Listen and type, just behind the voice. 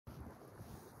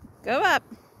Go up.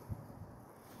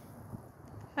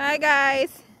 Hi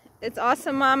guys, it's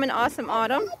Awesome Mom and Awesome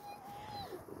Autumn.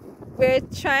 We're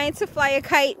trying to fly a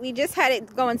kite. We just had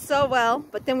it going so well,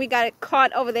 but then we got it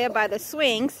caught over there by the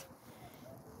swings.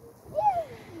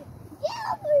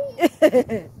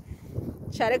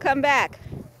 Try to come back.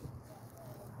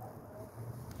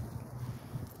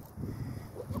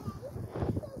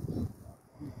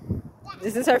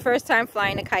 This is her first time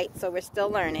flying a kite, so we're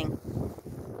still learning.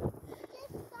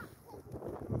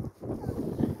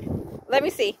 Let me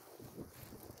see.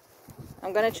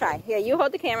 I'm going to try. Here, you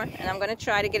hold the camera, and I'm going to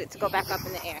try to get it to go back up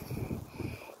in the air.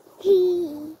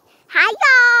 Hi,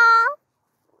 y'all.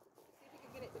 See if you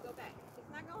can get it to go back. It's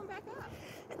not going back up.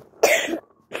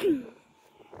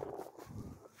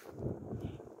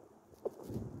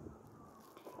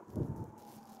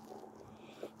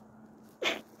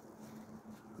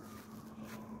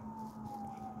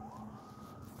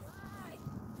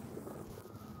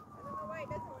 It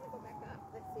doesn't want to go back up.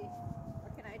 Let's see.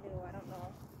 What can I do? I don't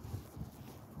know.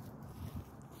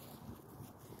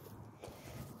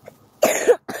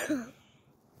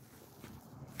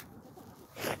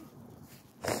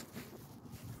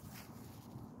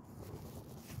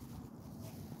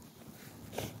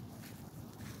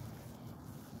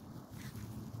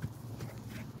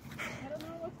 I don't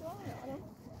know what's wrong.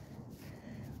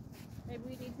 Maybe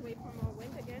we need to wait for more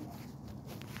wind again.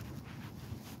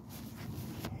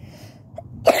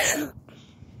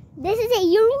 This is a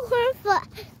unicorn for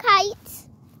kites.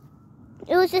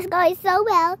 It was just going so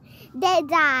well that it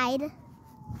died.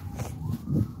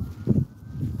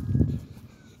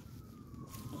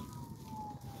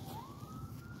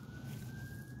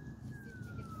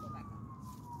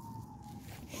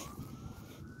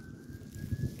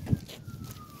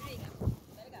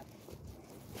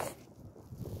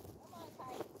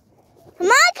 Come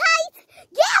on, Kite!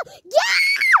 Yeah! Yeah!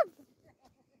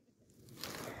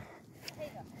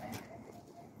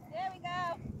 There we go.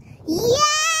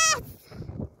 Yes!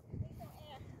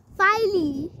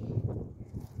 Finally.